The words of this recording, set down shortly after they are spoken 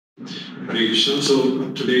Hare Krishna.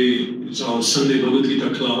 So today is our Sunday Bhagavad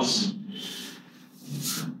Gita class.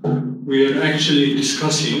 We are actually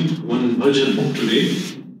discussing one bhajan today.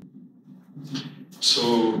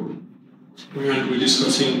 So we are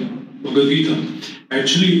discussing Bhagavad Gita.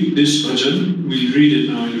 Actually, this bhajan, we'll read it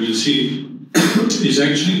now and we'll see, is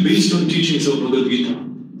actually based on teachings of Bhagavad Gita.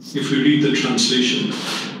 If we read the translation,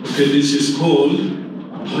 okay, this is called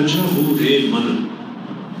BHAGAVAD-GITA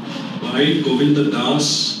by Govinda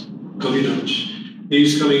Das Kaviraj. He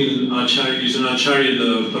is coming in Acharya, he is an Acharya in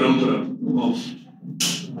the Parampara of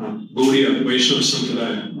Gaudiya Vaishnava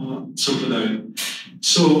Sampradaya.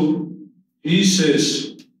 So he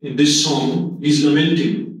says in this song, he is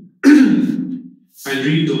lamenting. I'll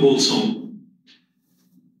read the whole song.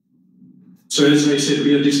 So as I said,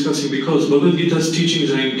 we are discussing because Bhagavad Gita's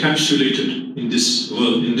teachings are encapsulated in this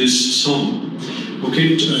song.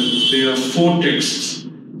 Okay, there are 4 texts,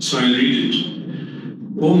 so I'll read it.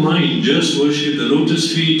 O mind, just worship the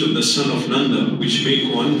lotus feet of the son of Nanda, which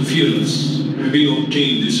make one fearless. Having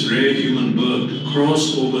obtained this rare human birth,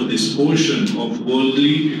 cross over this ocean of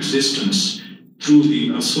worldly existence through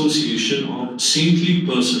the association of saintly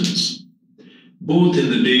persons. Both in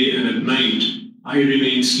the day and at night, I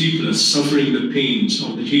remain sleepless, suffering the pains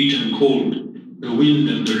of the heat and cold, the wind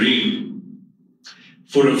and the rain.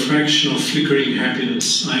 For a fraction of flickering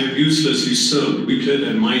happiness, I have uselessly served wicked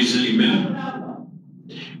and miserly men.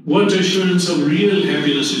 What assurance of real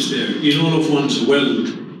happiness is there in all of one's wealth,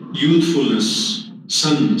 youthfulness,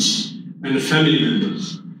 sons, and family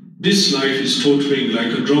members? This life is tottering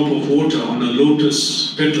like a drop of water on a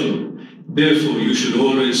lotus petal. Therefore, you should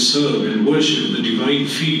always serve and worship the divine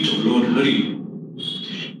feet of Lord Hari.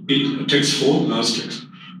 Text 4, last text.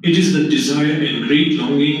 It is the desire and great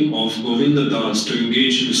longing of Govinda Das to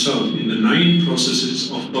engage himself in the 9 processes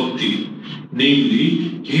of bhakti,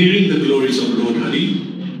 namely, hearing the glories of Lord Hari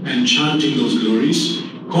and chanting those glories,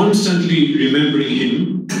 constantly remembering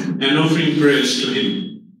him and offering prayers to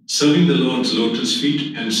him, serving the Lord's lotus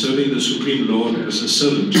feet and serving the Supreme Lord as a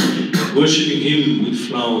servant, worshipping him with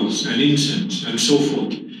flowers and incense and so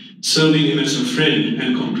forth, serving him as a friend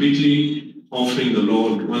and completely offering the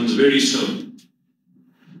Lord one's very self.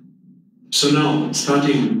 So now,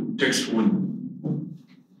 starting text 1.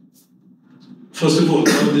 First of all,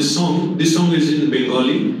 this song is in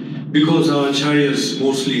Bengali because our acharyas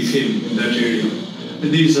mostly came in that area.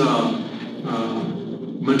 And these are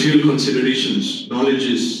material considerations. Knowledge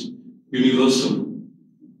is universal.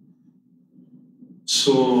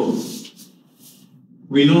 So,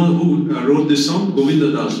 we know who wrote this song,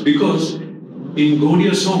 Govinda Das, because in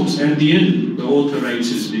Gaudiya songs, at the end, the author writes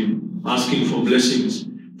his name, asking for blessings,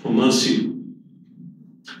 for mercy.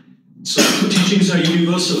 So the teachings are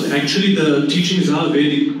universal. Actually, the teachings are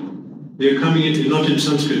Vedic. They are coming in, not in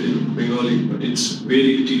Sanskrit, in Bengali, but it's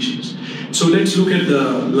Vedic teachings. So let's look at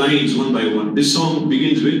the lines one by one. This song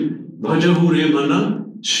begins with Bhajahure Mana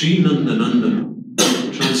Shri Nanda Nandana.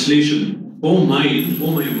 Translation: O mind,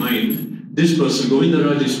 O my mind. This person, Govinda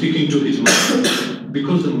Raj, is speaking to his mind.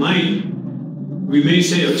 Because the mind, we may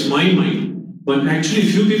say it's my mind, but actually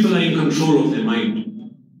few people are in control of their mind.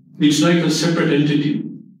 It's like a separate entity.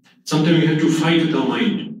 Sometimes we have to fight with our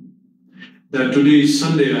mind. That today is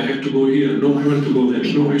Sunday, I have to go here. No, I want to go there.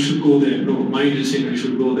 No, I should go there. No, mind is saying I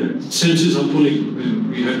should go there. Senses are pulling,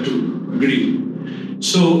 and we have to agree.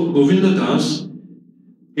 So, Govinda Das,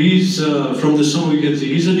 he's, from the song we can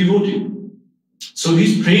see, he's a devotee. So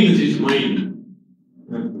he's praying with his mind.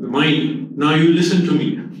 The mind, now you listen to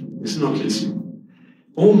me. It's not listening.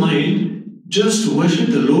 O mind, just worship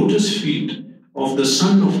the lotus feet of the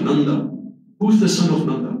son of Nanda. Who's the son of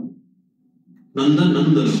Nanda? Nanda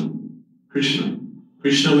Nandana, Krishna.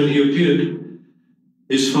 Krishna, when he appeared,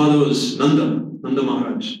 his father was Nanda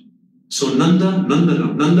Maharaj. So Nanda,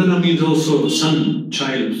 Nandana. Nandana means also son,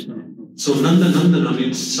 child. So Nanda Nandana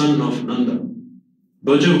means son of Nanda.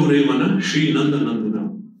 Bhajahure Mana Shri Nanda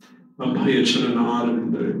Nandana. Abhaya Charana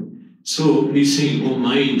Aravindare. So he's saying, oh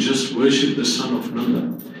mind, just worship the son of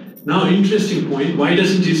Nanda. Now, interesting point, why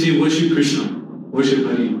doesn't he say worship Krishna, worship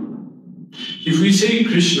Hari? If we say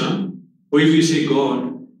Krishna, or if we say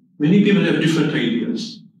God, many people have different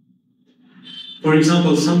ideas. For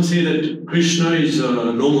example, some say that Krishna is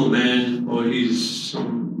a normal man, or he's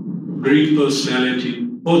some great personality,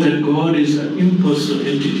 or that God is an impersonal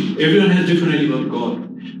entity. Everyone has different idea about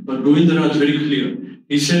God. But Govinda Raj is very clear.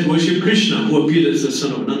 He said worship Krishna, who appeared as the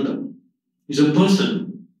son of Nanda. He's a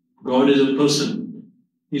person. God is a person.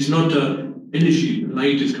 He's not an energy.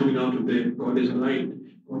 Light is coming out of there. God is a light.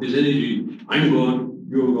 God is energy. I'm God.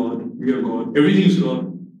 You're God. We are God. Everything's God.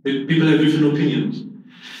 People have different opinions.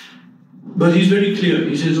 But he's very clear.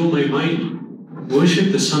 He says, oh my mind,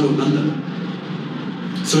 worship the son of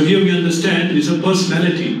Nanda. So here we understand he's a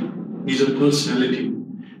personality. He's a personality.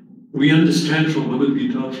 We understand from Bhagavad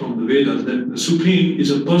Gita, from the Vedas, that the Supreme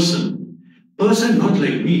is a person. Person not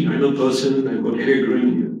like me. I'm a person, I've got hair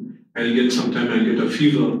growing here. Sometimes I'll get a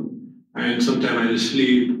fever, and sometimes I'll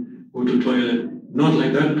sleep, go to toilet. Not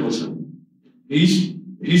like that person. He's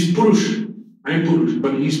Purush. I'm Purush,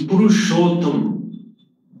 but he's Purushottam.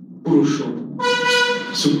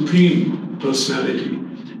 Purushottam. Supreme personality.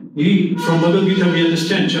 From Bhagavad Gita we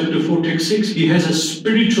understand, chapter 4, text 6, he has a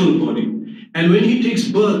spiritual body. And when he takes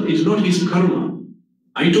birth, it's not his karma.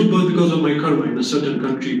 I took birth because of my karma in a certain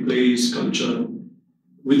country, place, culture,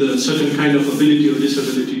 with a certain kind of ability or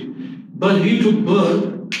disability. But he took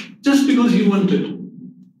birth just because he wanted.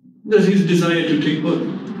 That's his desire to take birth.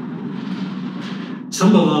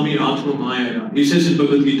 Sambhavami Atma Maya. He says in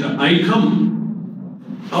Bhagavad Gita, I come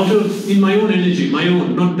in my own energy, my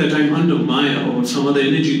own, not that I'm under Maya or some other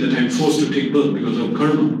energy that I'm forced to take birth because of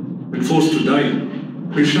karma, and forced to die.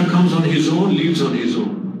 Krishna comes on his own, lives on his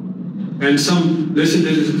own. And let's say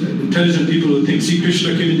there is intelligent people who think, see,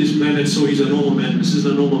 Krishna came in this planet, so he's a normal man. This is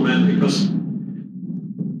a normal man like us.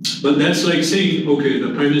 But that's like saying, okay,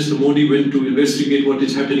 the Prime Minister Modi went to investigate what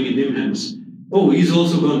is happening in Nimhans. Oh, he's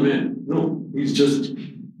also gone mad. No, he's just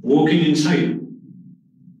walking inside.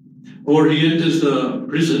 Or he enters the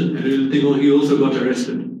prison and he'll think, oh, he also got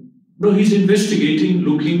arrested. No, he's investigating,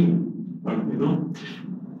 looking,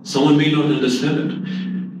 Someone may not understand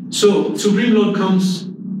it. So, Supreme Lord comes,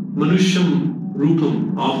 Manusham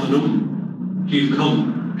Rupam Apanam. He'll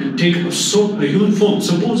come and take a human form,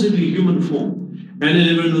 supposedly human form. And then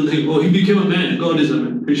everyone will think, oh, he became a man. God is a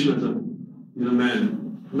man. Krishna is a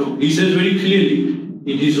man. No, he says very clearly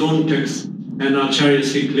in his own text, and Acharya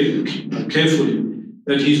say carefully,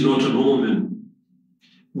 that he's not a normal man.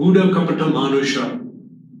 Guda Kapata Manusha,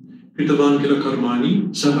 Kritavan Kila Karmani,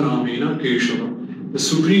 Saharamena Keshava. The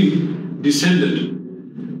Supreme descended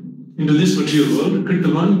into this material world,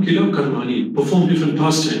 Kritavan Kila Karmani, performed different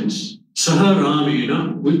pastimes.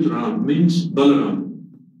 Saharamena with Ram means Balaram,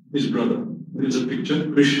 his brother. There is a picture,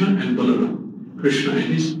 Krishna and Balaram. Krishna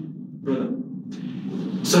and his brother.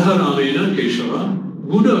 Saharamena Keshava,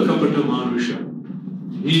 Guda Kapata Manusha.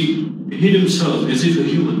 He hid himself as if a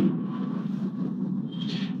human.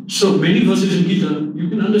 So many verses in Gita, you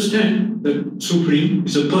can understand that Supreme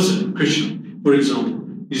is a person, Krishna. For example,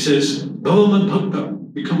 he says, Bhava Mad Bhakta,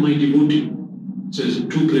 become my devotee. It says in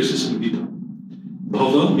 2 places in Gita.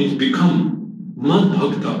 Bhava means become, Mad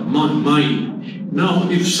Bhakta, mine. Now,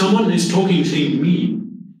 if someone is talking saying me,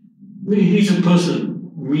 he's a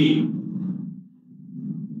person, me.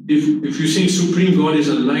 If you say Supreme God is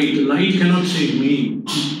a light cannot say me,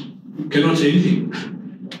 cannot say anything.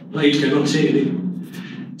 Light cannot say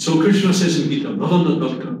anything. So Krishna says in Gita, Bhavamat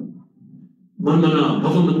Bhakta, Manmana,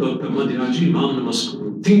 Bhavamat Bhakta, Madhyaji, Mam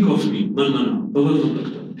Namaskuru. Think of me, Manmana, Bhavamat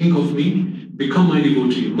Bhakta. Think of me, become my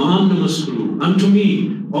devotee, Mam Namaskuru. Unto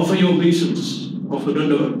me, offer your obeisance, offer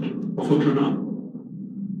dandavat, offer pranam.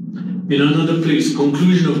 In another place,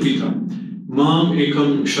 conclusion of Gita, Mam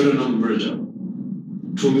Ekam Sharanam Vraja.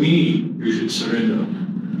 To me, you should surrender.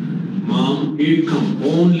 Mam Ekam,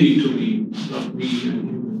 only to me, love me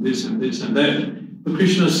and this and this and that. But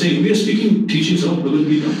Krishna is saying, we are speaking teachings of Bhagavad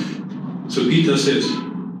Gita. So Gita says,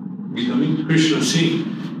 Gita means Krishna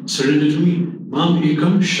saying, surrender to me. Mam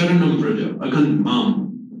Ekam Sharanam Vraja. Again,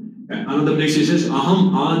 Mam. And another place he says,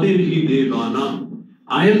 Aham Adir Hi Devana.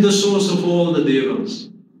 I am the source of all the devas.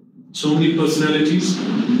 So many personalities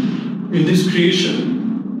in this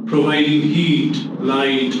creation, providing heat,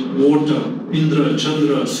 light, water, Indra,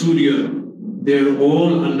 Chandra, Surya, they are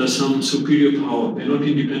all under some superior power. They are not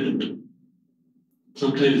independent.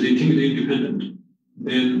 Sometimes they think they're independent.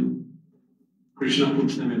 Then Krishna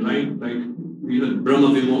puts them in line, like we had Brahma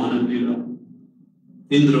Vimohana Lila.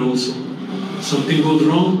 Indra also. Something goes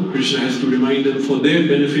wrong, Krishna has to remind them for their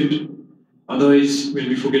benefit. Otherwise, when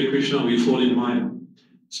we forget Krishna, we fall in Maya.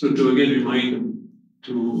 So to again remind them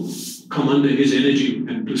to come under his energy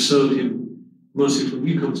and to serve him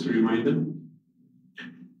mercifully, he comes to remind them.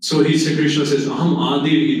 So Krishna says, Aham Adir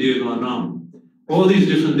Hi Devanam. All these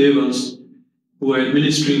different devas who are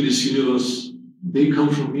administering this universe, they come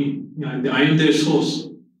from me. I am their source.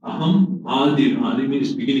 Aham Adir. Adir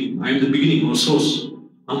means beginning. I am the beginning or source.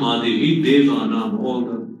 Aham Adir Hi Devanam. All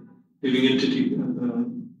the living entity, the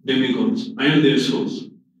demigods. I am their source.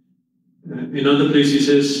 In other place he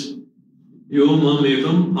says, Yo mam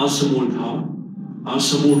evam asamudha,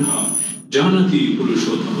 janati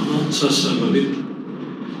purushottama sasarvavit.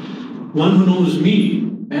 One who knows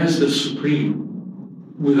me as the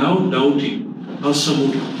Supreme, without doubting,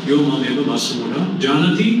 asamudha, yo mam evam asamudha,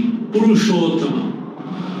 janati Purushottama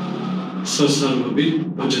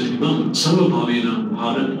Sasarvabit Bhajatimam Sarvabhavena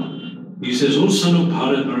Bharata. He says, O son of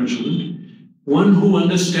Bharat Arjuna, one who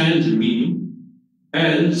understands me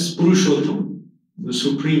as Purushottam, the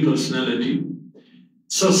Supreme Personality,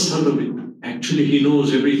 Sasarvabit, actually he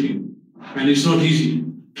knows everything. And it's not easy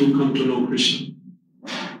to come to know Krishna,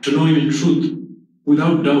 to know him in truth,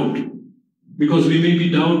 without doubt. Because we may be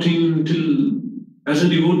doubting till, as a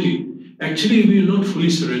devotee, actually we will not fully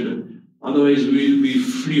surrender. Otherwise we will be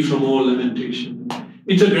free from all lamentation.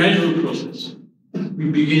 It's a gradual process.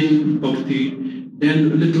 We begin bhakti,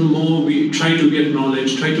 then a little more we try to get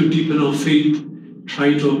knowledge, try to deepen our faith,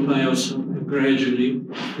 try to apply ourselves, and gradually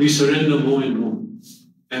we surrender more and more.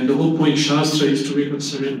 And the whole point Shastra is to make us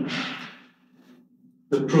surrender.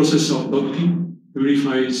 The process of bhakti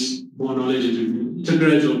purifies, more knowledge is revealed. It's a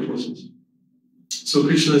gradual process. So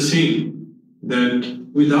Krishna is saying that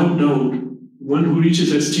without doubt, one who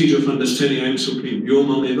reaches that stage of understanding I am supreme,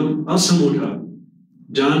 Yomam evam asamudha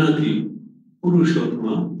janati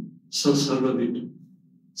purushottama sasarvabit.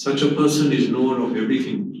 Such a person is knower of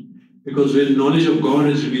everything. Because when knowledge of God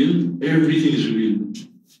is revealed, everything is revealed.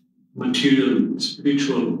 Material,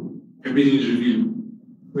 spiritual, everything is revealed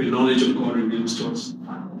when knowledge of God reveals to us.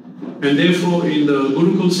 And therefore, in the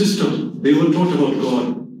Gurukul system, they were taught about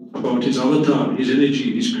God, about his avatar, his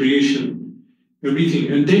energy, his creation,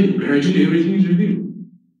 everything. And then gradually everything is revealed.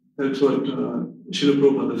 That's what Srila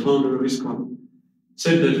Prabhupada, the founder of ISKCON,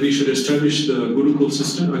 said, that we should establish the Gurukul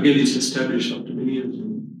system. Again, it's established after many years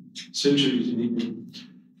and centuries in India.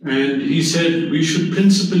 And he said we should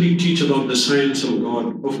principally teach about the science of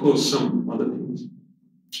God, of course some other things.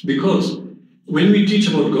 Because when we teach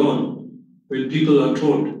about God, when people are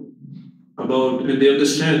taught about, and they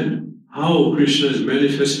understand how Krishna is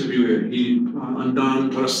manifest everywhere, he andan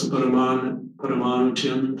tarasta paramanu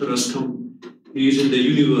chyan tarastham, he is in the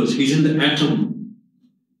universe, he is in the atom,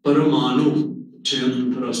 paramanu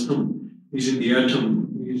chyan tarastham, he is in the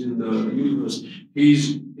atom, he is in the universe,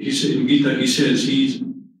 he's in Gita, he says he's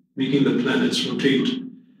making the planets rotate.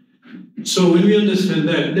 So when we understand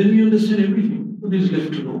that, then we understand everything. What is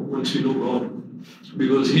left to know once we know God?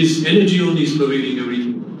 Because his energy only is pervading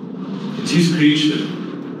everything. It's his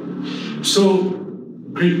creation. So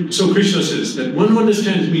Krishna says that one who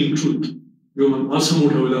understands me in truth, Yomam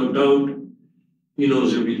asamudha, without doubt, he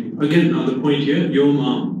knows everything. Again, another point here,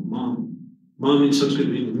 Yomam, Mam. Mam in Sanskrit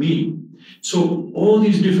means me. So all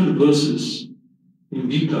these different verses in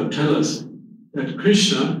Gita tell us that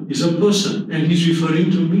Krishna is a person and he's referring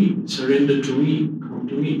to me, surrender to me, come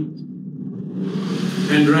to me.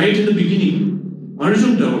 And right in the beginning,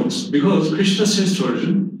 Arjuna doubts, because Krishna says to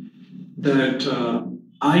Arjuna that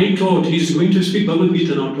I taught, he's going to speak Bhagavad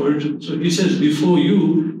Gita now to Arjuna. So he says, before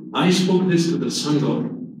you, I spoke this to the sun god.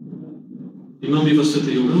 Imam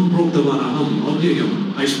vivastate yogam proktavanaham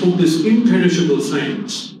avyayam. I spoke this imperishable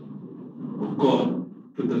science of God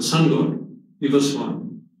to the sun god, Vivaswan.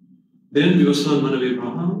 Then Vivaswan Manave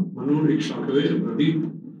Braha, Manu Ikshakave, Ravi.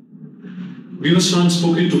 Vivaswan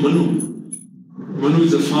spoke it to Manu. Manu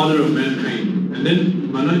is the father of mankind. And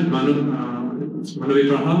then Manave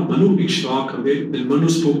Braha, Manu Ikshakave. Then Manu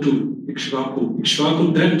spoke to Ikshvaku.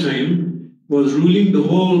 Ikshvaku that time was ruling the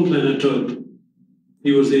whole planet Earth.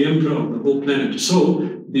 He was the emperor of the whole planet. So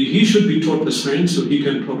he should be taught the science so he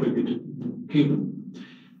can propagate the kingdom.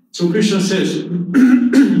 So Krishna says,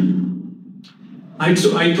 I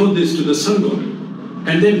taught this to the sun god,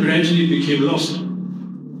 and then gradually it became lost.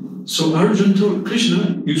 So Arjuna told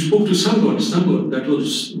Krishna, you spoke to sun god, that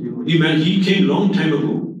was, he came long time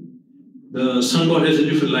ago. The sun god has a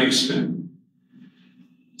different lifespan.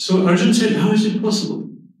 So Arjuna said, how is it possible?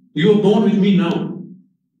 You are born with me now.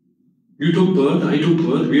 You took birth, I took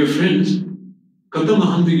birth, we are friends.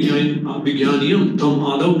 Katamaham vigyaniyam tam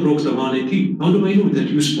adav proktavaneti. How do I know that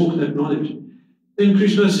you spoke that knowledge? Then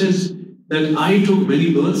Krishna says, that I took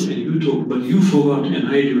many births and you took, but you forgot and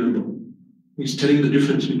I remember. He's telling the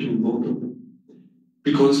difference between both of them.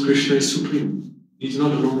 Because Krishna is supreme. He's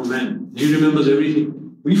not a normal man. He remembers everything.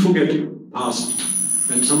 We forget past.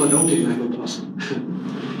 And some are doubting, I have a past.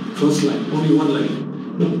 First life, only one life.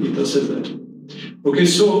 No, Gita says that. Okay,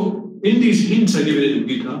 so in these hints are given in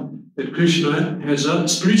Gita that Krishna has a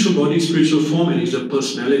spiritual body, spiritual form, and he's a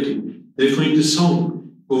personality. Therefore in this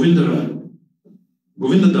song,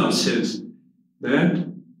 Govinda Das says that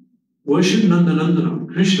worship Nanda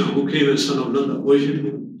Nandana, Krishna who came as son of Nanda, worship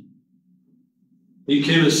him. He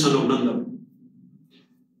came as son of Nanda.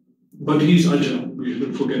 But he is Aja, we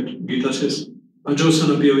shouldn't forget. Gita says, Ajo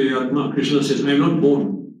Sanapiyavayatma. Krishna says, I am not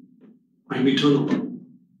born, I am eternal.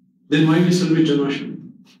 Then why we celebrate Janmashtami?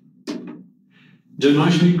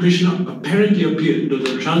 Janmashtami, Krishna apparently appeared. It was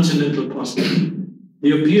a transcendental pastime.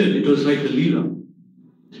 He appeared, it was like a Leela.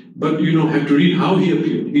 But you have to read how he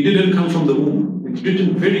appeared. He didn't come from the womb. It's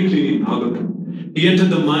written very clearly in Bhagavatam. He entered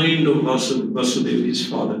the mind of Vasudeva, his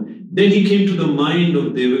father. Then he came to the mind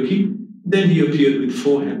of Devaki. Then he appeared with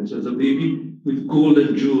 4 hands as a baby with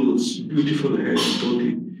golden jewels, beautiful hair,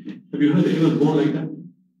 dhoti. Have you heard anyone born like that?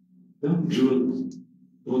 No? Jewels,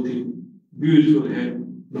 dhoti, beautiful hair.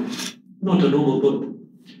 No, not a normal birth.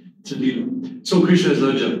 It's a Leela. So Krishna is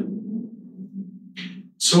Raja.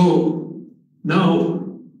 So now,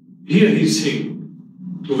 here he's saying,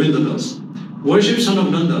 Govindadas, worship son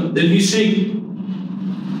of Nanda. Then he's saying,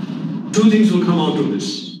 2 things will come out of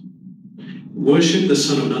this. Worship the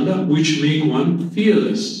son of Nanda, which make one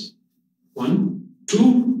fearless. 1.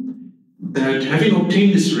 2, that having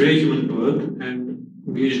obtained this rare human birth and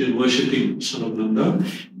engaged in worshipping son of Nanda,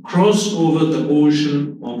 cross over the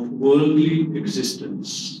ocean of worldly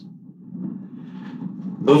existence.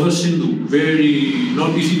 Bhava Sindhu, very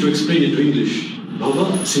not easy to explain into English.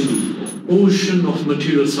 Bhava Sindhu, ocean of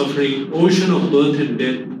material suffering, ocean of birth and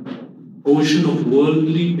death, ocean of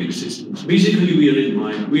worldly existence. Basically, we are in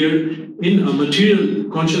Maya. We are in a material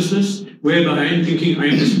consciousness whereby I am thinking I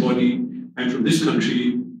am this body, I am from this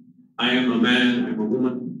country, I am a man, I am a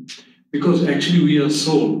woman. Because actually we are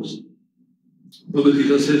souls. Bhagavad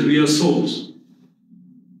Gita says we are souls.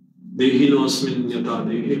 Dehinosmin yata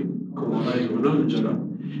dehe kavalai vanam jara.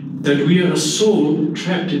 That we are a soul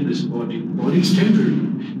trapped in this body. Body is temporary.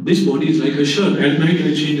 This body is like a shirt. At night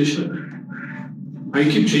I change the shirt. I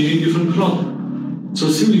keep changing different cloth. So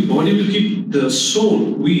simply body will keep, the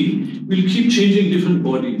soul, we will keep changing different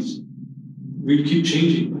bodies. We'll keep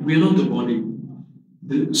changing. We are not the body.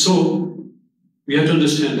 So we have to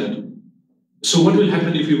understand that. So what will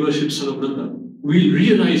happen if we worship Son of Nanda? We'll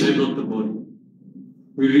realize I'm not the body.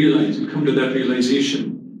 We realize, we come to that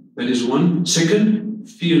realization. That is 1. Second,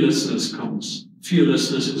 fearlessness comes.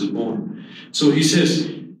 Fearlessness is born. So he says,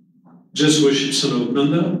 just worship Son of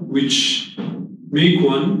Nanda, which make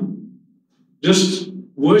one, just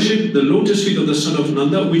worship the lotus feet of the Son of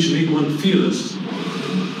Nanda, which make one fearless.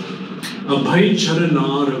 Abhay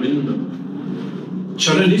Charanaravinda.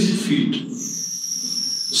 Charan is feet.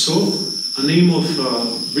 So, a name of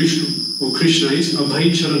Vishnu or Krishna is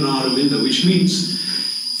Abhay Charanaravinda, which means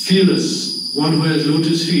fearless, one who has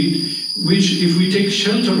lotus feet, which if we take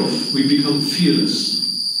shelter of, we become fearless.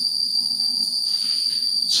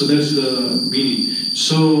 So that's the meaning.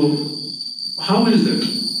 So, how is that?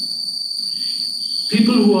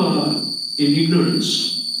 People who are in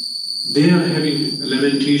ignorance, they are having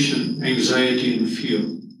lamentation, anxiety, and fear.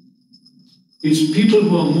 It's people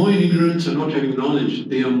who are more in ignorance and not having knowledge,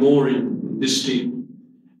 they are more in this state.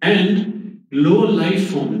 And lower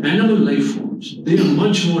life forms, animal life forms, they are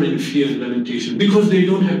much more in fear and lamentation because they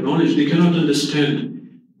don't have knowledge, they cannot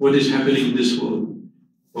understand what is happening in this world.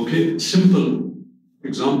 Okay, simple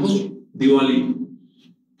example, Diwali.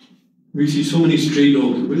 We see so many stray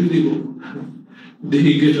dogs, where do they go?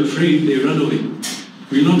 They get afraid, they run away.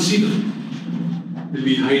 We will not see them. They'll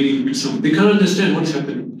be hiding with some, they can't understand what's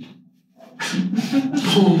happening.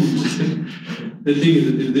 Bombs. The thing is,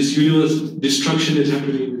 in this universe, destruction is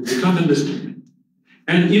happening. They can't understand.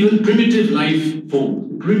 And even primitive life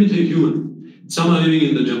form, primitive human, some are living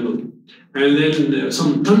in the jungle. And then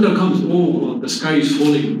some thunder comes, oh, the sky is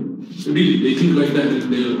falling. Really, they think like that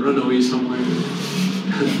and they'll run away somewhere.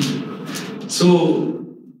 So,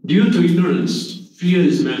 due to ignorance, fear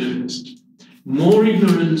is manifest. More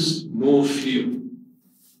ignorance, more fear.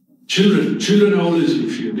 Children are always in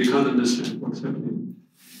fear. They can't understand what's happening.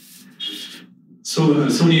 So,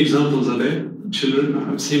 so many examples are there.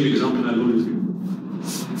 Children, same example I'll always give.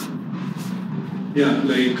 Yeah,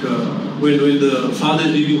 like when the father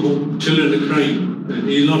is leaving home, children are crying, and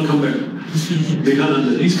he will not come back. They can't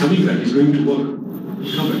understand. He's coming back. He's going to work.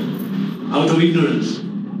 He'll come back. Out of ignorance.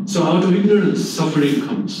 So out of ignorance, suffering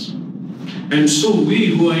comes. And so we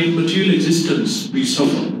who are in material existence, we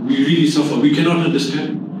suffer. We really suffer. We cannot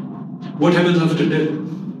understand. What happens after death?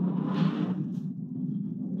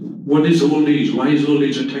 What is old age? Why is old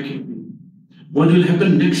age attacking me? What will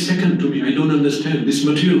happen next second to me? I don't understand. This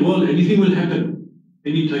material world, anything will happen,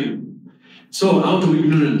 anytime. So out of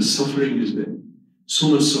ignorance, suffering is there. So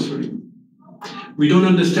much suffering. We don't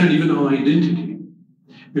understand even our identity.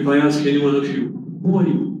 If I ask any one of you, who are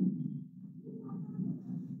you?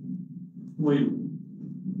 Who are you?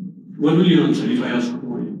 What will you answer if I ask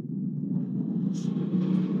who are you?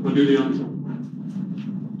 What will you answer?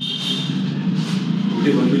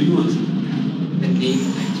 Okay, what will you answer? The name.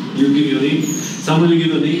 You give your name. Someone will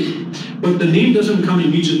give a name. But the name doesn't come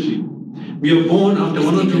immediately. We are born, after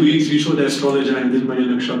 1 or 2 weeks, we show the astrologer, and this is my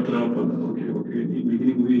nakshatra. Okay, in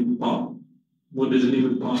beginning we Pa. What does the name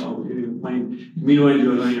of Pa? Okay, fine. Meanwhile,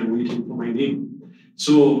 you are lying, I'm waiting for my name.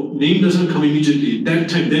 So, name doesn't come immediately. That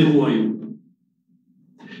time, then who are you?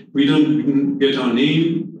 We don't get our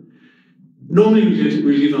name. Normally,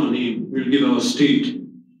 we'll give our name, we'll give our state,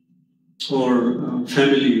 or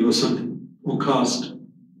family, or something, or caste,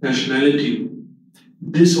 nationality.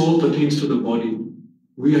 This all pertains to the body.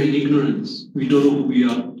 We are in ignorance. We don't know who we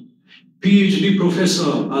are. PhD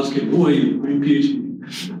professor, ask him, who are you? I'm PhD.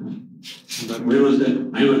 Where was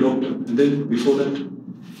that? I'm a doctor. And then before that,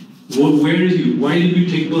 where is you? Why did we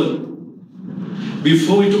take birth?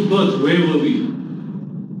 Before we took birth, where were we?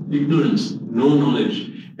 Ignorance, no knowledge.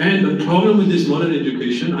 And the problem with this modern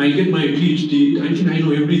education, I get my PhD, I think I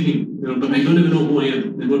know everything, but I don't even know who I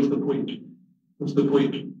am. Then what's the point? What's the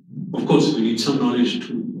point? Of course, we need some knowledge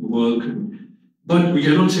to work, but we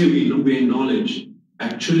cannot say we in knowledge.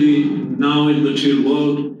 Actually, now in the material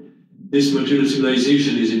world, this material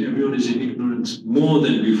civilization everyone is in ignorance more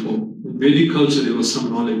than before. In Vedic culture, there was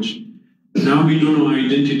some knowledge. Now we don't know our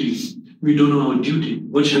identity. We don't know our duty.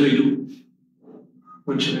 What shall I do?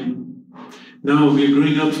 What shall I do? Now we are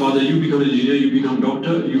growing up, father, you become an engineer, you become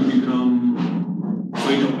doctor, you become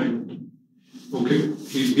fighter pilot. Okay,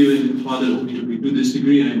 he's given father me to do this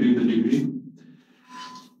degree, I'm doing the degree.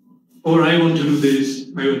 Or I want to do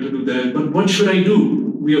this, I want to do that. But what should I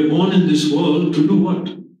do? We are born in this world to do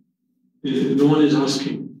what? No one is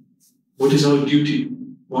asking. What is our duty?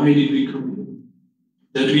 Why did we come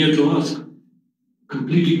here? That we have to ask.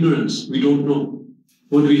 Complete ignorance. We don't know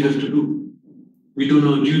what we have to do. We don't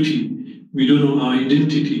know our duty. We don't know our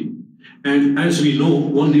identity. And as we know,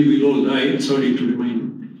 one day we'll all die. Sorry to remind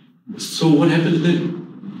you. So what happens then?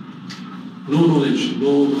 No knowledge at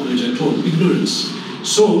all. Ignorance.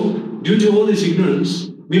 So, due to all this ignorance,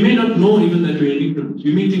 we may not know even that we are in ignorance.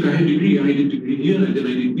 We may think I had degree, I did degree here, and then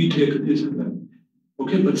I did BTech, this and that.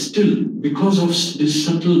 Okay, but still, because of this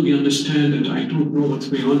subtle, we understand that I don't know what's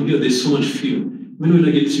going on here, there's so much fear. When will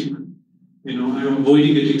I get sick? I'm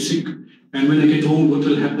avoiding getting sick. And when I get old, what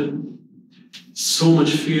will happen? So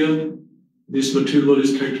much fear. This material world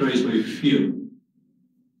is characterized by fear.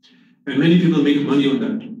 And many people make money on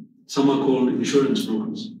that. Some are called insurance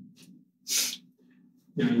brokers.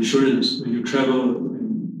 Insurance, when you travel,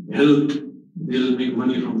 health, they'll make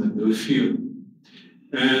money from that, they'll fear.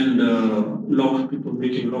 And people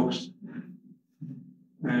making locks.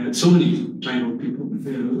 And so many type of people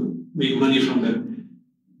make money from that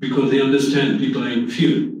because they understand people are in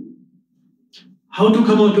fear. How to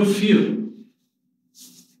come out of fear?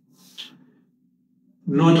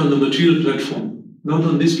 Not on the material platform, not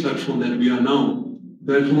on this platform that we are now.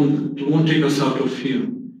 That won't take us out of fear.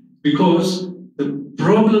 Because the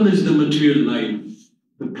problem is the material life.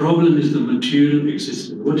 The problem is the material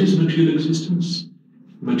existence. What is material existence?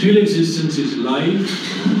 Material existence is life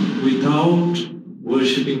without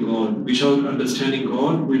worshipping God, without understanding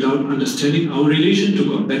God, without understanding our relation to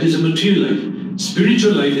God. That is a material life.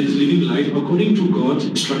 Spiritual life is living life according to God's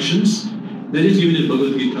instructions. That is given in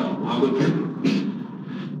Bhagavad-GITA, Bhagavad.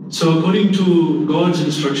 So according to God's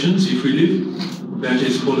instructions, if we live, that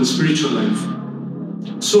is called a spiritual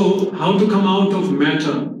life. So how to come out of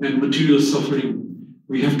matter and material suffering?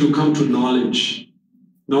 We have to come to knowledge.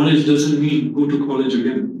 Knowledge doesn't mean go to college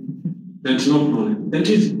again. That's not knowledge. That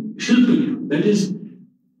is Shilpa. That is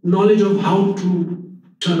knowledge of how to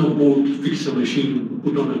turn a bolt, fix a machine,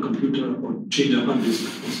 put on a computer, or change a hard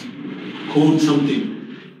disk, code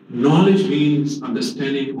something. Knowledge means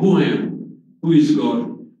understanding who I am, who is God,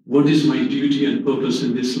 what is my duty and purpose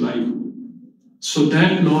in this life. So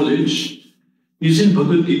that knowledge is in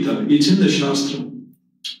Bhagavad-GITA, it's in the Shastra.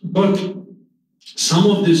 But some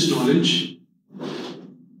of this knowledge,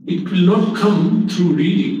 it will not come through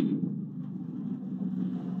reading.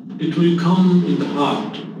 It will come in the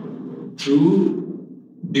heart through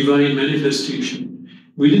divine manifestation.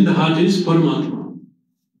 Within the heart is Paramatma.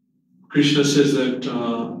 Krishna says that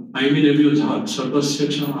I am in everyone's heart. Sarvasya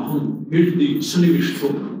cha aham hirdi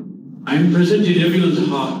sanivishto. I am present in everyone's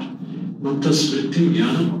heart. Mattasvritim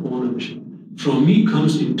jnanam aponamsha. From me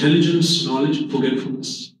comes intelligence, knowledge,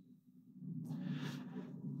 forgetfulness.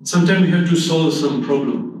 Sometimes we have to solve some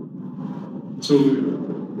problem. So,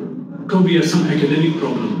 it could be some academic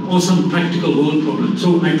problem or some practical world problem.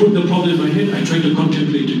 So I put the problem in my head, I try to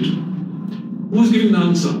contemplate it. Who's giving the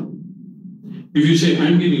answer? If you say,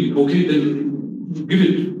 I'm giving it, okay, then give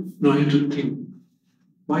it. No, I have to think.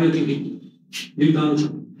 Why are you thinking? Give the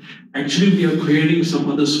answer. Actually, we are creating some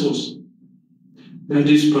other source. That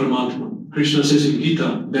is Paramatma. Krishna says in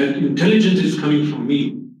Gita that intelligence is coming from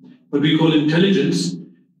me. What we call intelligence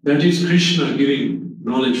That is Krishna giving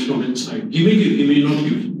knowledge from inside. He may give, he may not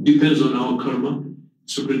give. Depends on our karma,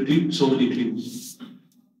 sukriti, so many things.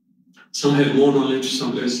 Some have more knowledge,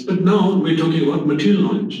 some less. But now we're talking about material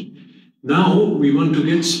knowledge. Now we want to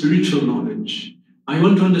get spiritual knowledge. I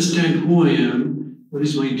want to understand who I am, what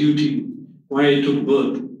is my duty, why I took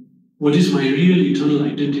birth, what is my real eternal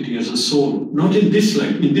identity as a soul. Not in this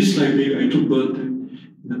life. In this life, maybe I took birth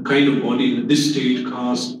in a kind of body, in this state,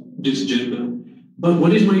 caste, this gender. But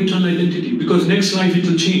what is my eternal identity? Because next life it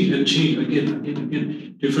will change and change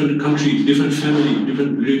again. Different country, different family,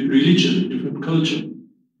 different religion, different culture.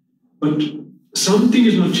 But something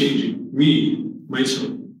is not changing. Me,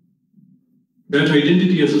 myself. That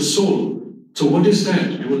identity as a soul. So what is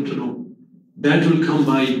that? I want to know. That will come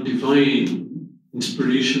by divine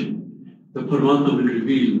inspiration. The Paramatma will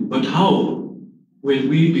reveal. But how? When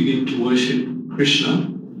we begin to worship Krishna,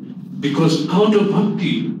 because out of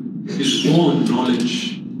bhakti is born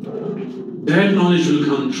knowledge. That knowledge will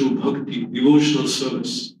come through bhakti, devotional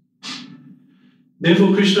service.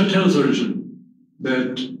 Therefore, Krishna tells Arjuna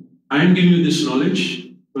that I am giving you this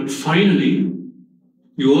knowledge, but finally,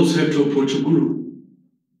 you also have to approach a guru.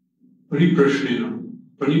 Pariprashnena,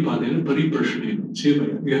 panipadena, pariprashnena,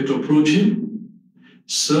 sevaya. You have to approach him,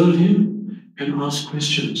 serve him, and ask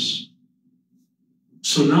questions.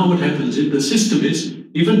 So now what happens is, the system is,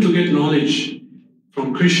 even to get knowledge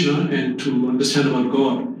from Krishna and to understand about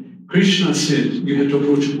God, Krishna said, you have to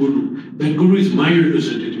approach a guru. That guru is my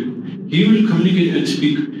representative. He will communicate and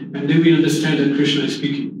speak, and then we understand that Krishna is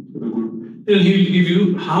speaking to the guru. Then he will give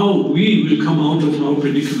you how we will come out of our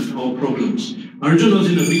predicament, our problems. Arjuna was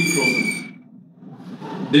in a big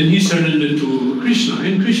problem. Then he surrendered to Krishna,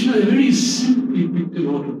 and Krishna very simply picked him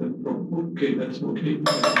out of that problem. Okay, that's okay,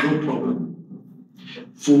 no problem.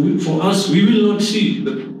 For us, we will not see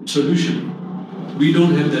the solution. We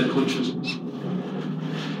don't have that consciousness.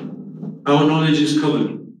 Our knowledge is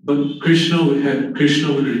covered, but Krishna will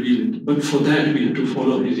reveal it. But for that, we have to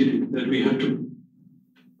follow his edict, that we have to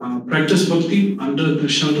practice bhakti under the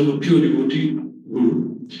shelter of a pure devotee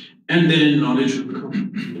guru, and then knowledge will come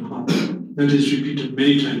in the heart. That is repeated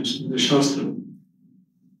many times in the Shastra.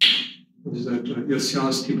 What is that?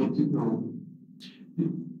 Yasyasti bhakti? No.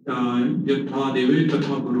 Yatha deve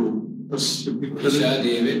tatha guru. The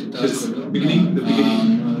beginning.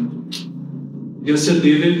 Yasya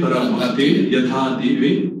deve paramate yatha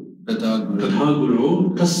deve tatha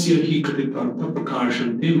guru tasya hi katitartha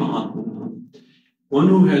prakashante mahatmana. One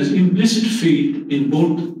who has implicit faith in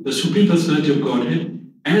both the Supreme Personality of Godhead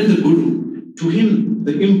and the Guru, to him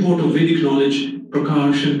the import of Vedic knowledge,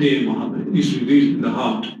 prakashante mahatmana, is revealed in the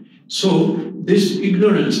heart. So this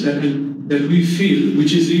ignorance that we feel,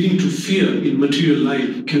 which is leading to fear in material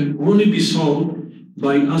life, can only be solved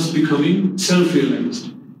by us becoming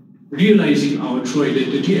self-realized, realizing our true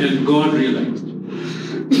identity and God realized.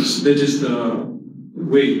 That is the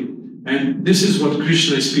way. And this is what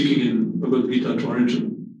Krishna is speaking in Bhagavad-Gita to Arjuna.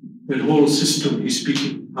 That whole system is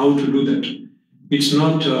speaking, how to do that. It's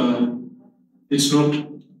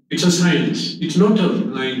a science. It's not a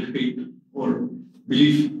blind faith or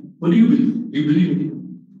belief. What do you believe? Do you believe in it?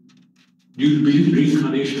 Do you believe in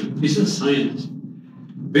reincarnation? This is science.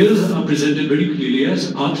 Vedas are presented very clearly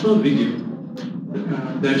as Atma Vidya.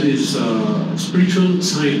 That is spiritual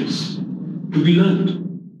science to be learned.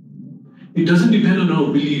 It doesn't depend on our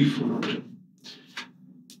belief or not.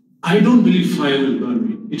 I don't believe fire will burn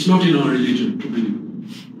me. It's not in our religion to believe.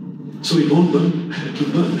 So it won't burn. It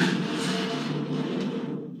will burn.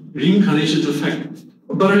 Reincarnation is a fact.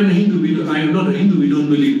 But I'm a Hindu. I am not a Hindu. We don't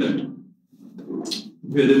believe that.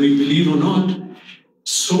 Whether we believe or not,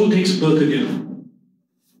 soul takes birth again.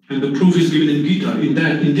 And the proof is given in Gita. In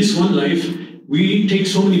this one life, we take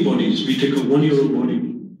so many bodies. We take a 1-year-old body,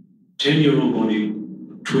 10-year-old body,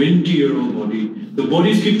 20-year-old body. The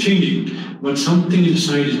bodies keep changing, but something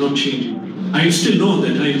inside is not changing. I still know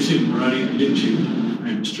that I am still Murari. I didn't change. I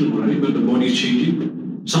am still Murari, but the body is changing.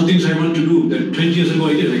 Some things I want to do that 20 years ago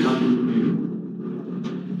I did, I can't do.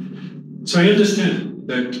 So I understand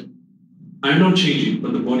that I am not changing,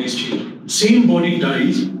 but the body is changing. Same body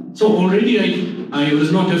dies, so already I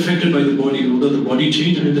was not affected by the body. Although the body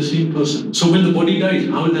changed, I am the same person. So when the body dies,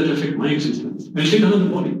 how will that affect my existence? I'll take another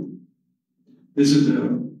body. This is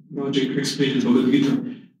the logic explained in Bhagavad Gita,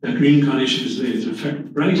 that reincarnation is there. It's a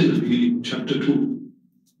fact right in the beginning, chapter 2.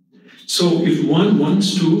 So if one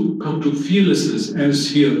wants to come to fearlessness, as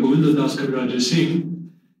here Govinda Das Kaviraj is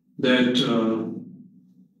saying, that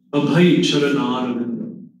Abhay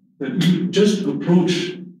Charanaravinda, that you just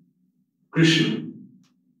approach Krishna,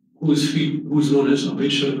 who is known as Abhay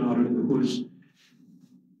Charanaravinda, whose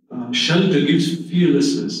shelter gives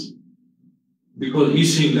fearlessness. Because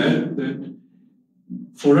he's saying that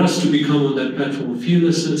for us to become on that platform of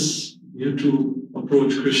fearlessness, you have to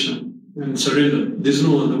approach Krishna and surrender. There's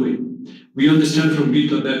no other way. We understand from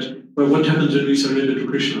Gita that, but what happens when we surrender to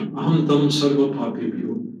Krishna? Aham tam sarva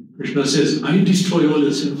papebhyo. Krishna says, I destroy all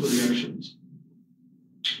your sinful reactions.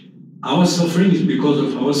 Our suffering is because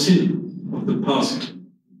of our sin of the past.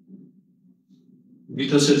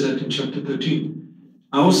 Gita says that in chapter 13.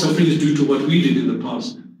 Our suffering is due to what we did in the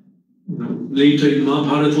past. Later in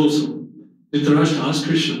Mahabharata also, Dhritarashtra asked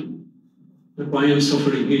Krishna that why I am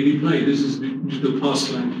suffering. He replied, this is due to the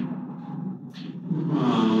past life.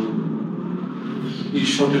 He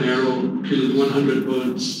shot an arrow, killed 100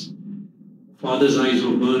 birds. Father's eyes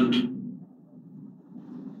were burnt.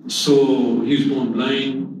 So he was born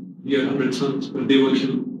blind. He had 100 sons, but they were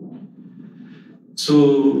killed.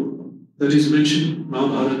 So that is mentioned in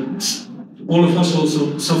Mahabharata. All of us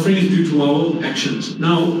also, suffering is due to our actions.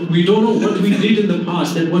 Now, we don't know what we did in the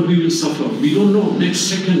past and what we will suffer. We don't know next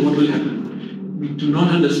second what will happen. We do not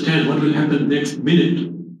understand what will happen next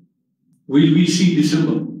minute. Will we see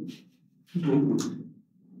December?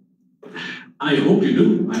 I hope you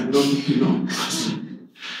do. I'm not,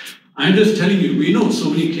 I'm just telling you, we know so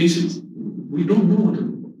many cases. We don't know what to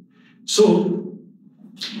do. So,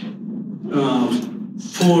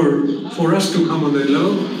 for us to come on that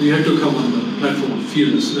level, we have to come on the platform of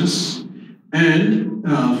fearlessness. And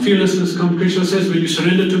fearlessness comes, Krishna says, when you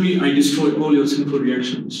surrender to me, I destroy all your sinful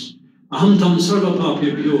reactions. Aham tam sarva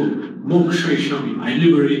papebhyo mokshaishami. I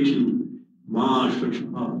liberate you. Ma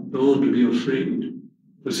shvacha. Don't be afraid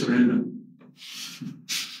to surrender.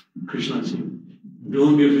 Krishna is saying,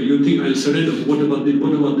 don't be afraid. You think I'll surrender. What about this?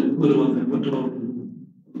 What about that? What about that? What about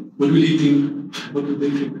what will he think? What will they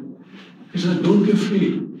think? Krishna, don't be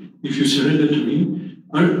afraid. If you surrender to me,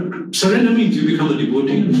 surrender means you become a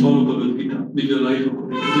devotee and follow Bhagavad-Gita, live your life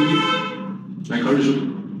according to the Gita, like Arjuna.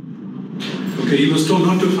 Okay, he was told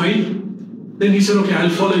not to fight. Then he said, okay,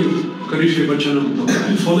 I'll follow you. Karishe Vachanam,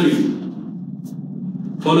 I'll follow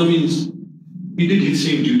you. Follow means he did his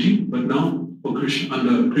same duty, but now for Krishna,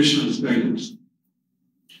 under Krishna's guidance.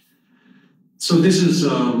 So this is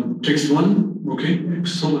text 1, okay?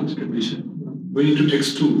 So much can be said. Going into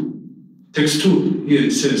text 2. Text 2, here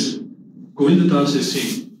it says, Govinda Das is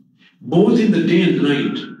saying, both in the day and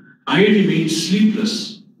night, I remain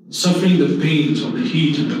sleepless, suffering the pains of the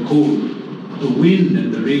heat and the cold, the wind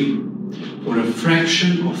and the rain. For a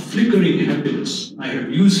fraction of flickering happiness, I have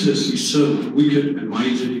uselessly served wicked and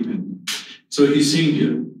miserly men. So he's saying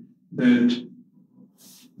here that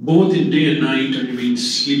both in day and night I remain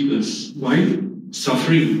sleepless. Why?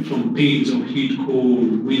 Suffering from pains of heat,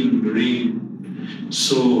 cold, wind, rain.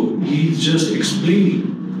 So he's just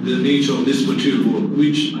explaining the nature of this material world,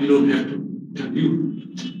 which I don't have to tell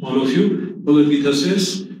you. All of you, Bhagavad Gita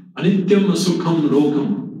says, Anityam Asukham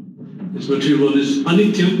Lokam. This material world is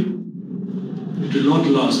Anityam. It will not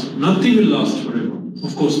last. Nothing will last forever.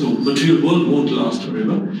 Of course, the material world won't last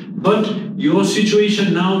forever. But your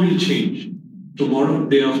situation now will change. Tomorrow,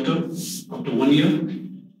 day after 1 year.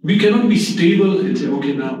 We cannot be stable and say,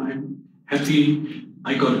 okay, now I'm happy,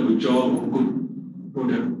 I got a good job, or good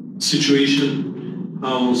whatever, situation,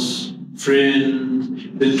 house, friends.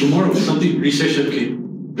 Then tomorrow, something, recession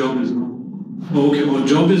came, job is gone. Okay, or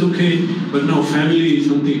job is okay, but now family,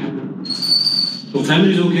 something happened. So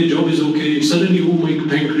family is okay, job is okay. Suddenly, oh my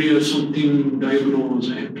pancreas, something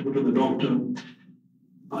diagnosed, I have to go to the doctor.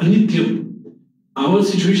 Anityam. Our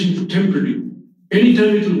situation is temporary.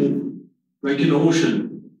 Anytime it will move, like in the ocean.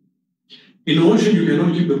 In the ocean, you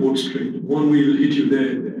cannot keep the boat straight. One wheel will hit you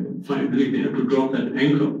there. Finally, they have to drop that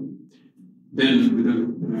anchor.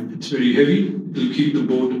 Then, if it's very heavy, it will keep the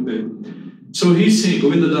boat there. So he's saying,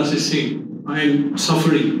 Govinda Das is saying, I am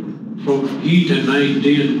suffering from heat and night,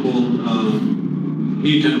 day and cold,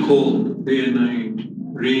 heat and cold, day and night,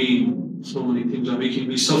 rain. So many things are making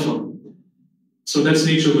me suffer. So that's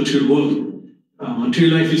the nature of material world.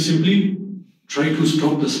 Material life is simply try to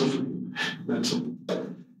stop the suffering. That's all.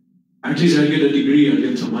 At least I'll get a degree, I'll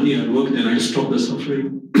get some money, I'll work, then I'll stop the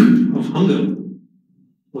suffering of hunger.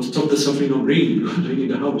 Or stop the suffering of rain because I need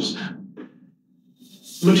a house.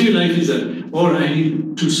 Material life is that, or I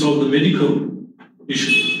need to solve the medical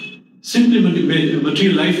issue. Simply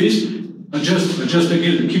material life is adjust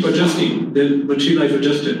again, keep adjusting, then material life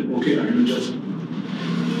adjusted. Okay, I will adjust.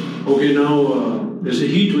 Okay, now there's a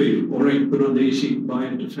heat wave. All right, put on the AC, buy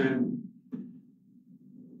it, a fan.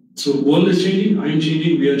 So world is changing, I am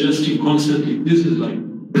changing, we are adjusting constantly. This is like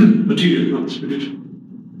material, not spiritual.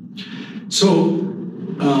 So,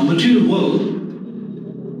 material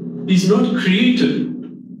world is not created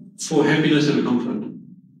for happiness and comfort.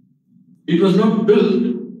 It was not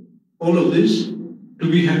built, all of this,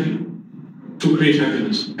 be happy, to create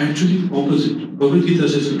happiness. Actually, opposite. Bhagavad-Gita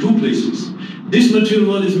says in 2 places, this material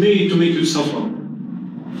world is made to make you suffer.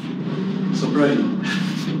 Surprising.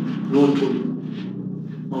 No one told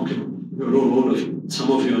you. Okay, you're all of you.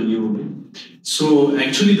 Some of you are new only. So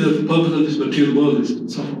actually the purpose of this material world is to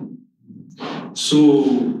suffer.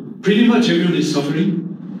 So pretty much everyone is suffering.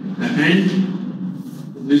 And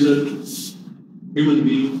lizard, human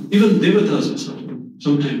being, even devatas are suffering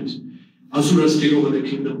sometimes. Asuras take over the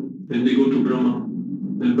kingdom, then they go to Brahma,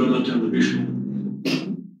 then Brahma tells Vishnu.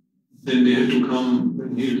 Then they have to come,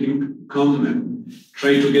 and he'll come and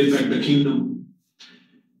try to get back the kingdom.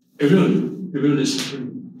 Everyone is suffering.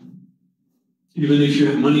 Even if you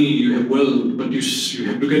have money, you have wealth, but you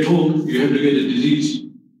have to get old, you have to get a disease.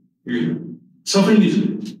 Suffering is,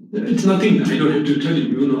 it's nothing, I don't have to tell you,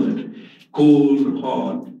 you know that. Cold,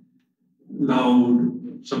 hot,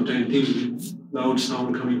 loud, sometimes things, loud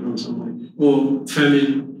sound coming from somewhere. Or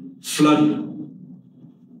famine, flood,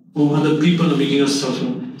 or other people are making us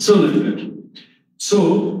suffer. So like that.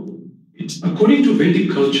 So, it's according to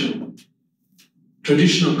Vedic culture,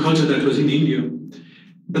 traditional culture that was in India,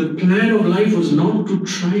 the plan of life was not to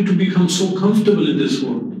try to become so comfortable in this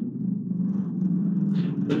world.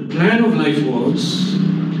 The plan of life was,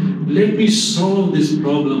 let me solve this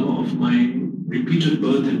problem of my repeated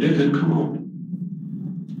birth and death and come out.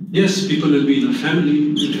 Yes, people will be in a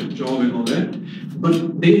family, will have a job and all that,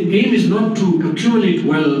 but the aim is not to accumulate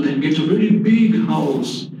wealth and get a very big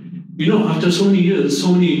house. You know, after so many years,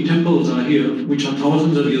 so many temples are here, which are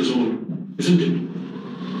thousands of years old, isn't it?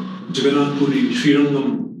 Jagannath Puri,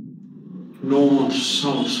 Srirangam, north,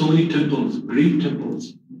 south, so many temples, great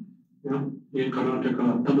temples. Yeah, in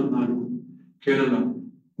Karnataka, Tamil Nadu, Kerala.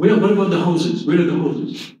 What about the houses? Where are the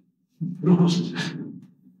houses? No houses.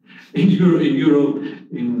 In Europe,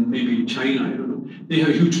 in maybe China, I don't know. They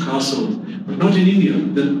have huge castles, but not in India.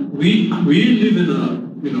 We live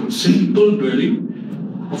in a simple dwelling.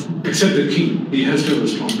 Except the king, he has to have a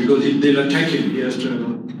strong, because they'll attack him, he has to have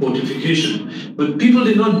a fortification. But people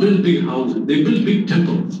did not build big houses, they built big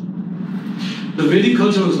temples. The Vedic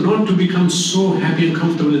culture was not to become so happy and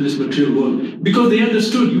comfortable in this material world, because they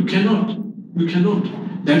understood you cannot.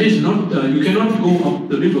 That is not, you cannot go up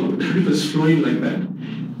the river is flowing like that.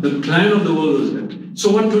 The plan of the world was that.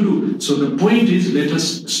 So what to do? So the point is, let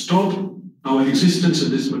us stop our existence in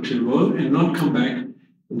this material world and not come back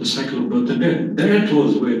in the cycle of birth and death. That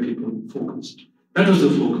was where people focused. That was the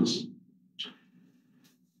focus.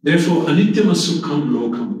 Therefore, anityam sukham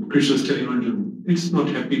lokam, Krishna is telling Arjuna, it's not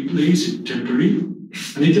happy place, it's temporary.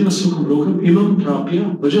 Anityam sukham lokam imam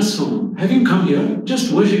prapya vajassamam. Having come here,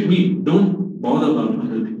 just worship me. Don't bother about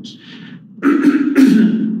other things.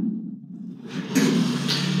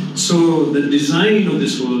 So the design of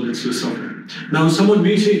this world is to suffer. Now someone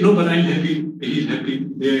may say, no, but I'm happy, he's happy,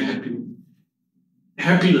 they are happy.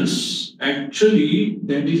 Happiness, actually,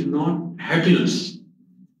 that is not happiness.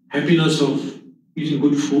 Happiness of eating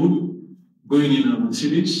good food, going in a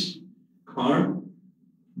Mercedes car,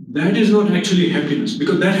 that is not actually happiness,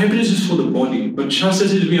 because that happiness is for the body. But Shastra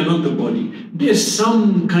says we are not the body. There's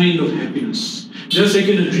some kind of happiness. Just like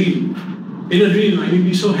in a dream. In a dream, I may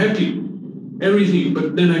be so happy, everything,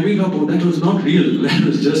 but then I wake up, oh, that was not real. That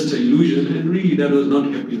was just an illusion, and really that was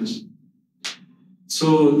not happiness.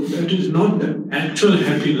 So that is not the actual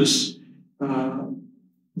happiness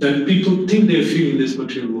that people think they feel in this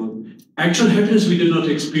material world. Actual happiness we do not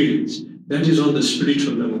experience. That is on the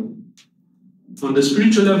spiritual level. On the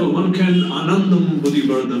spiritual level, one can anandam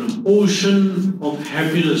buddhivardhanam, ocean of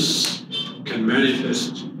happiness can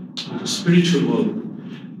manifest on the spiritual world.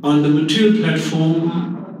 On the material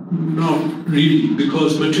platform, not really,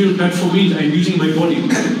 because material platform means I'm using my body,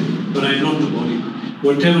 but I'm not the body.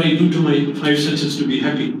 Whatever I do to my 5 senses to be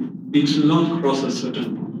happy, it will not cross a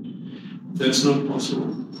certain point. That's not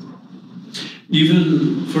possible.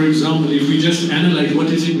 Even, for example, if we just analyze what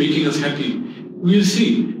is it making us happy, we'll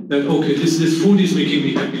see that, okay, this food is making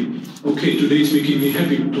me happy. Okay, today it's making me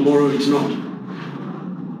happy, tomorrow it's not.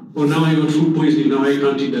 Or now I got food poisoning, now I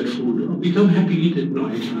can't eat that food. Or become happy, eat it. No,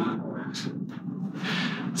 I cannot.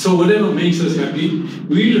 So whatever makes us happy,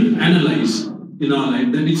 we'll analyze in our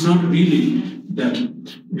life that it's not really that,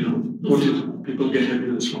 what is people get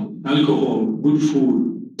happiness from? Alcohol, good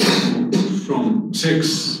food, from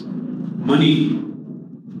sex, money,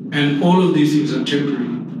 and all of these things are temporary.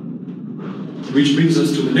 Which brings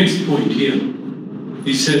us to the next point here.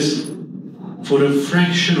 He says, for a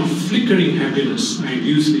fraction of flickering happiness, I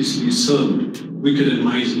uselessly served wicked and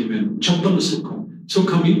miserly men. Chappala sukha.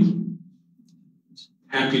 Sukha means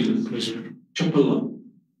happiness, pleasure. Chappala.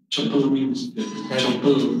 Chappala means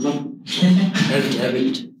chappala.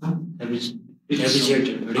 Habit.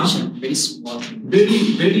 Very small.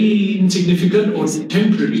 Very insignificant or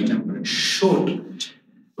temporary, short.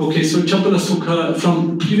 Okay, so Chapala Sukha,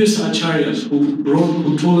 from previous acharyas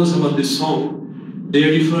who told us about this song, they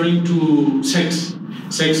are referring to sex.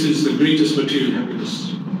 Sex is the greatest material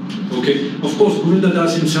happiness. Okay, of course, Govinda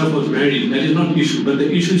Das himself was married. That is not the issue, but the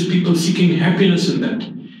issue is people seeking happiness in that.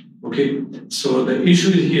 Okay, so the issue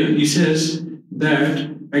is here. He says that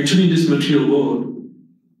actually in this material world,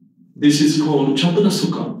 this is called Chapala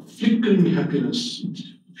Sukha, flickering happiness,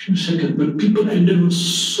 a few seconds, but people endeavor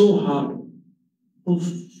so hard for a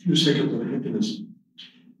few seconds of happiness,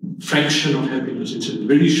 fraction of happiness, it's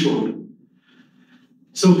very short.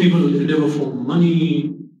 So people endeavor for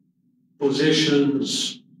money,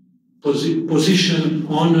 possessions, position,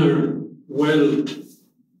 honor, wealth.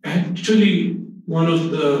 Actually, one of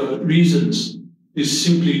the reasons is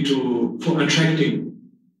simply for attracting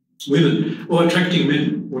women or attracting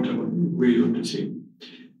men, whatever way you want to say.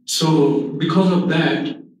 So because of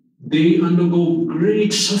that, they undergo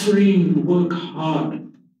great suffering, work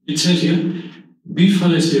hard. It says here,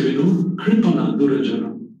 Bifale sevenu kripana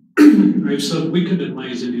durajana. I've served wicked and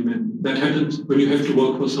miserly men. That happens when you have to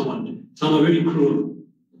work for someone. Some are very cruel.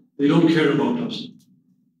 They don't care about us.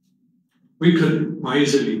 Wicked,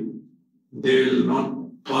 miserly. They'll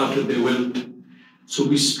not part with their wealth. So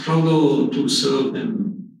we struggle to serve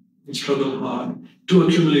them. We struggle hard to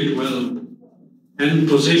accumulate wealth and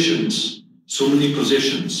possessions. So many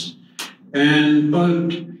possessions.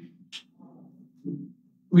 But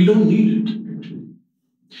we don't need it.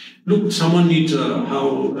 Look, someone needs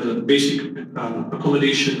basic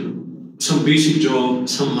accommodation, some basic job,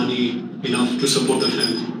 some money, enough to support the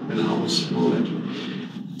family and a house and all that.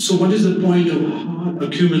 So what is the point of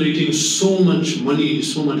accumulating so much money,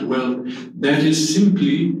 so much wealth that is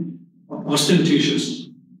simply ostentatious,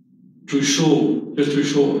 to show, just to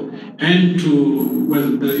show, and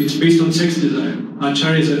it's based on sex desire.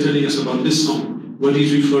 Acharyas are telling us about this song, what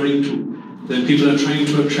he's referring to, that people are trying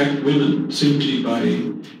to attract women simply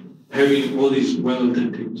by having all these wealth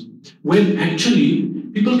and things. When actually,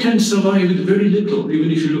 people can survive with very little,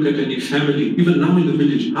 even if you look at any family, even now in the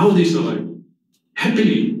village, how they survive.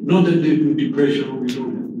 Happily, not that they're in depression or we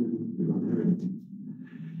don't have anything.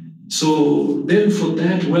 So then for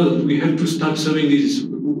that wealth, we have to start serving these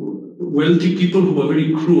wealthy people who are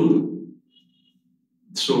very cruel.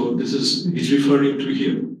 So he's referring to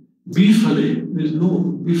here. Bifale, there's no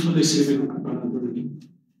Bifale saving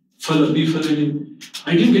Fala, Bifale.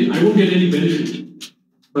 I won't get any benefit,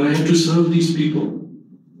 but I have to serve these people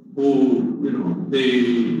who,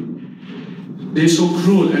 they're so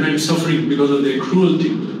cruel and I'm suffering because of their cruelty.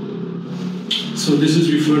 So this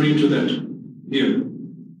is referring to that here.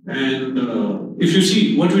 And if you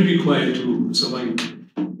see what we require to survive,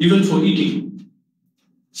 even for eating,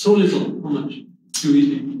 so little, how much you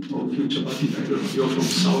eat? Oh, few chapati, I don't know, you're from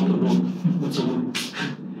south or north, what's someone?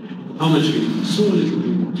 How much we eat? So little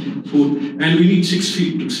food. And we need 6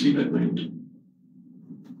 feet to sleep at night.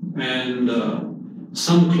 And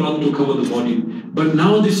some cloth to cover the body. But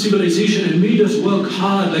now this civilization has made us work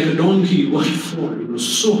hard like a donkey. What for?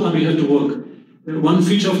 So hard we had to work. One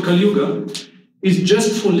feature of Kali Yuga is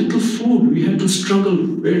just for little food. We had to struggle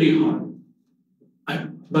very hard.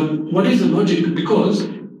 But what is the logic? Because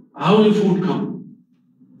how will food come?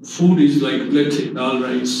 Food is like, let's say, dal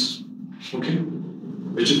rice, okay?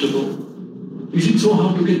 Vegetable. Is it so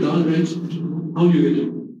hard to get dal rice? How do you get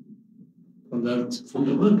it? From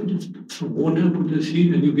the market, from water, put the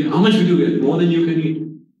seed, and you get, how much will you get? More than you can eat.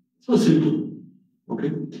 So simple.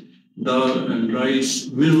 Okay? Dal and rice,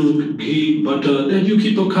 milk, ghee, butter, then you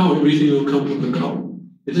keep a cow, everything will come from the cow.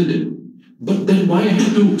 Isn't it? But then why I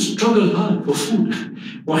have to struggle hard for food?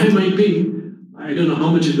 Why am I paying? I don't know how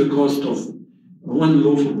much is the cost of one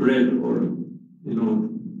loaf of bread or,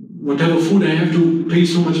 whatever food I have to pay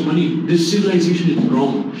so much money. This civilization is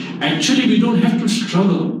wrong. Actually, we don't have to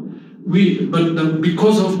struggle.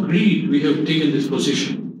 Because of greed, we have taken this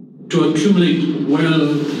position to accumulate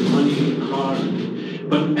wealth, money, car.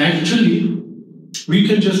 But actually, we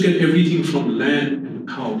can just get everything from land and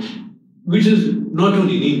cow, which is not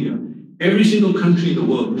only in India. Every single country in the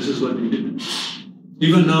world, this is what we did.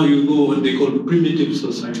 Even now, you go what they call primitive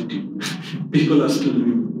society. People are still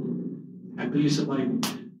living, happily surviving.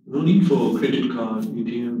 No need for credit card,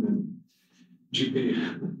 ATM, and GPay.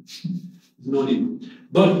 No need.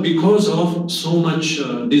 But because of so much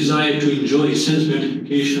desire to enjoy sense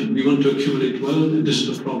gratification, we want to accumulate wealth, and this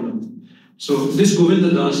is the problem. So this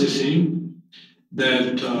Govinda Das is saying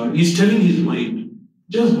that he's telling his mind,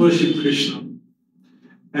 just worship Krishna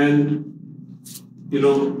and,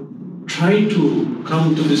 try to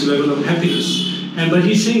come to this level of happiness. But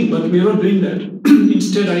he's saying, but we are not doing that.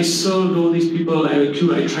 Instead, I served all these people, I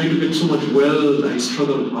tried to get so much wealth, I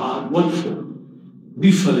struggled hard. What for?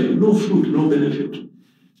 Bifale, no fruit, no benefit.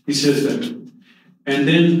 He says that. And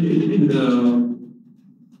then in the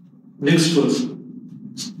next verse,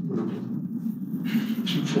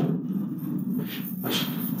 4.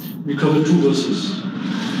 We cover 2 verses.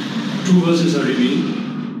 2 verses are remaining.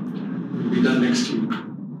 We'll be done next week.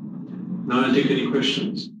 Now I'll take any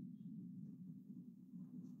questions.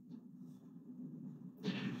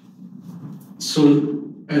 So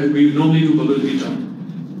we normally do Bhagavad-Gita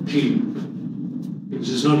theme. This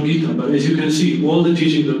is not Gita, but as you can see, all the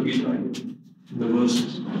teachings of Gita in the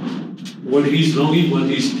verses. What he's longing, what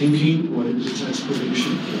he's thinking, what is his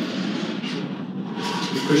aspiration.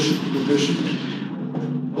 The question.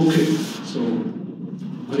 Okay, so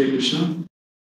Hare Krishna.